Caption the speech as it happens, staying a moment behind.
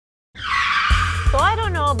I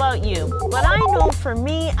don't know about you, but I know for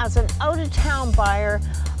me as an out-of-town buyer,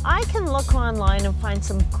 I can look online and find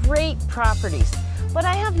some great properties, but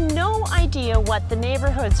I have no idea what the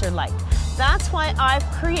neighborhoods are like. That's why I've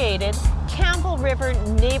created Campbell River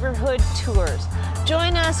Neighborhood Tours.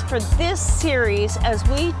 Join us for this series as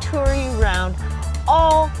we tour you around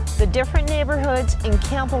all the different neighborhoods in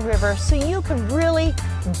Campbell River so you can really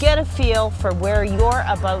get a feel for where you're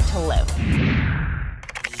about to live.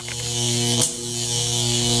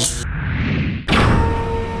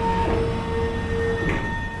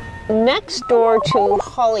 Next door to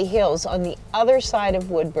Holly Hills on the other side of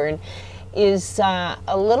Woodburn is a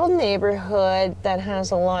little neighborhood that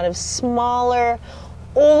has a lot of smaller,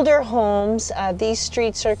 older homes. These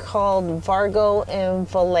streets are called Vargo and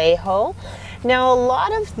Vallejo. Now, a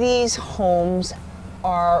lot of these homes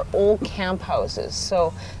are old camp houses.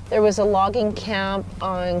 So there was a logging camp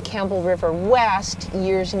on Campbell River West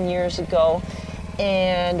years and years ago,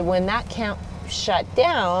 and when that camp shut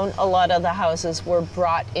down, a lot of the houses were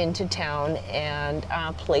brought into town and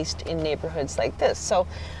placed in neighborhoods like this. So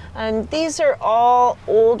these are all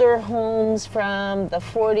older homes from the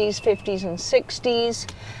 40s, 50s, and 60s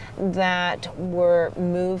that were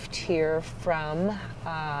moved here from,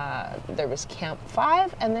 there was Camp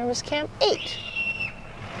 5 and there was Camp 8.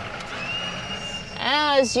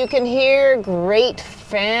 As you can hear, great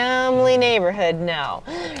family neighborhood now.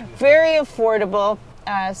 Very affordable.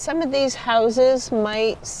 Some of these houses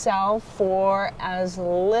might sell for as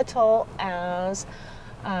little as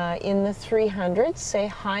in the 300s, say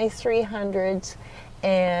high 300s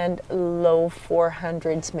and low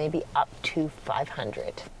 400s, maybe up to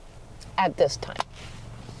 500 at this time.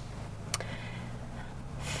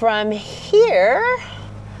 From here,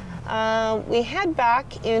 we head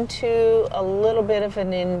back into a little bit of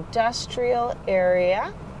an industrial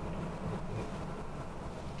area.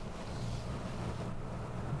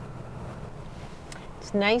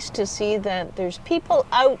 It's nice to see that there's people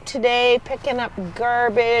out today picking up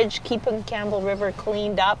garbage, keeping Campbell River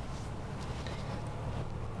cleaned up.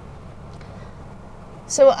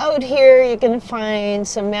 So out here you're going to find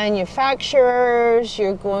some manufacturers,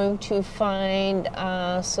 you're going to find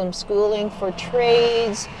some schooling for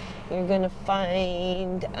trades, you're going to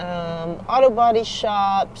find auto body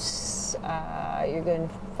shops, you're going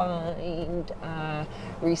to find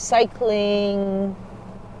recycling,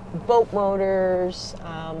 boat motors,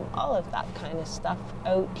 all of that kind of stuff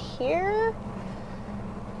out here.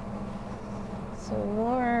 So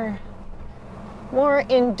more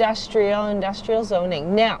industrial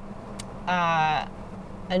zoning. Now, a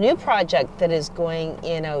new project that is going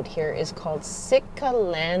in out here is called Sitka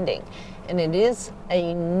Landing, and it is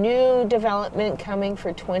a new development coming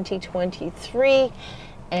for 2023,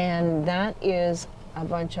 and that is a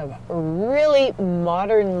bunch of really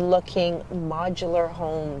modern looking modular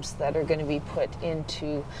homes that are going to be put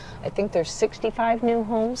into, I think there's 65 new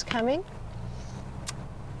homes coming,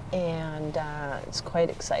 and it's quite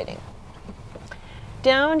exciting.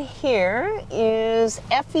 Down here is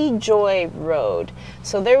Effie Joy Road.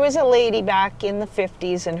 So there was a lady back in the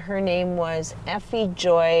 50s and her name was Effie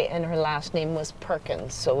Joy and her last name was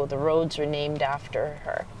Perkins, so the roads are named after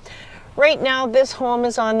her. Right now, this home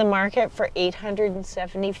is on the market for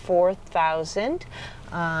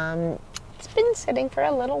 $874,000. It's been sitting for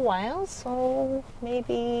a little while, so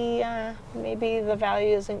maybe the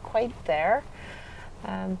value isn't quite there.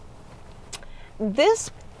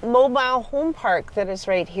 This mobile home park that is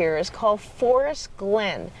right here is called Forest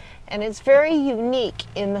Glen, and it's very unique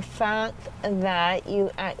in the fact that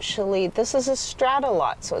you actually, this is a strata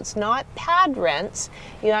lot, so it's not pad rents.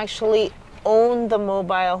 You actually own the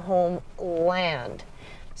mobile home land.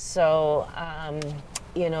 So,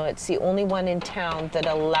 you know, it's the only one in town that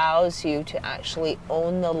allows you to actually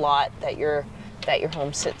own the lot that your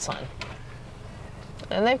home sits on.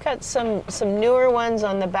 And they've got some newer ones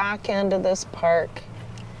on the back end of this park.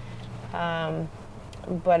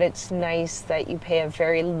 But it's nice that you pay a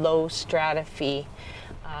very low strata fee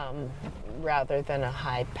rather than a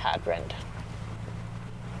high pad rent.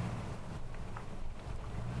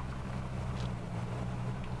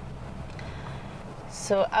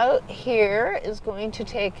 So out here is going to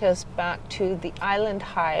take us back to the Island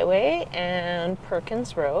Highway and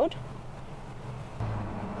Perkins Road.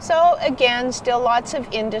 So again, still lots of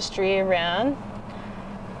industry around.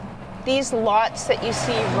 These lots that you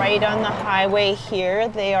see right on the highway here,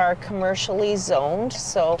 they are commercially zoned,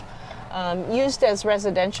 so used as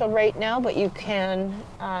residential right now, but you can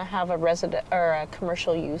have a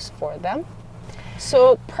commercial use for them.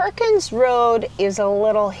 So Perkins Road is a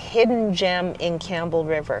little hidden gem in Campbell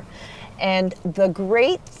River, And the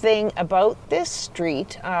great thing about this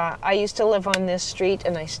street, I used to live on this street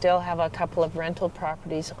and I still have a couple of rental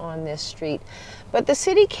properties on this street. But the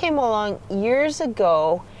city came along years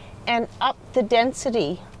ago and upped the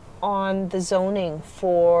density on the zoning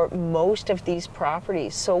for most of these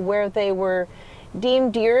properties. So where they were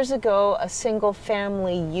deemed years ago a single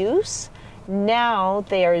family use, now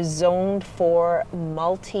they are zoned for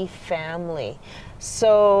multi-family.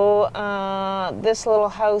 So this little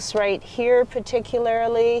house right here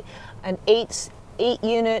particularly, an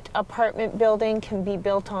 8-unit apartment building can be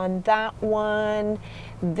built on that one.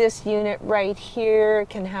 This unit right here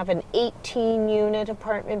can have an 18-unit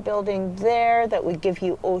apartment building there that would give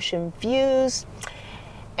you ocean views.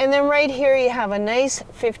 And then right here you have a nice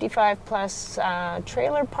 55-plus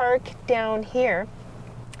trailer park down here.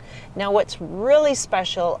 Now what's really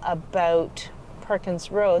special about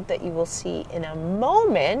Perkins Road that you will see in a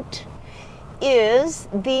moment is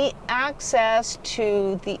the access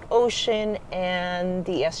to the ocean and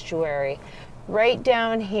the estuary. Right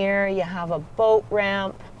down here you have a boat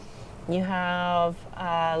ramp, you have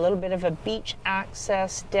a little bit of a beach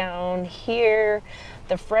access down here.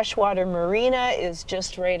 The freshwater marina is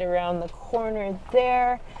just right around the corner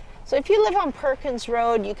there. So if you live on Perkins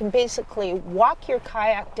Road, you can basically walk your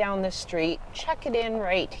kayak down the street, check it in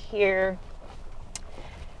right here.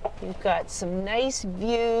 You've got some nice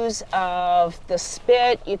views of the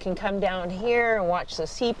Spit. You can come down here and watch the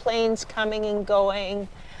seaplanes coming and going.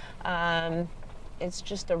 It's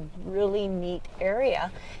just a really neat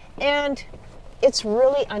area. And it's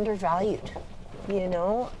really undervalued. You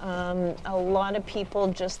know, a lot of people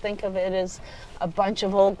just think of it as a bunch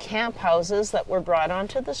of old camp houses that were brought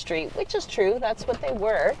onto the street, which is true, that's what they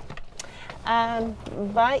were.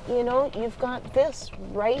 But, you know, you've got this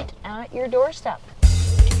right at your doorstep.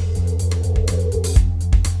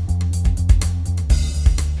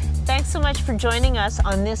 Thanks so much for joining us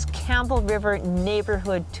on this Campbell River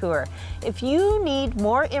neighborhood tour. If you need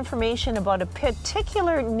more information about a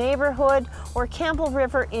particular neighborhood or Campbell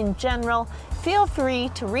River in general, feel free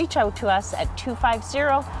to reach out to us at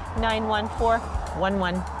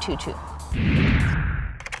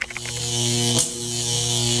 250-914-1122.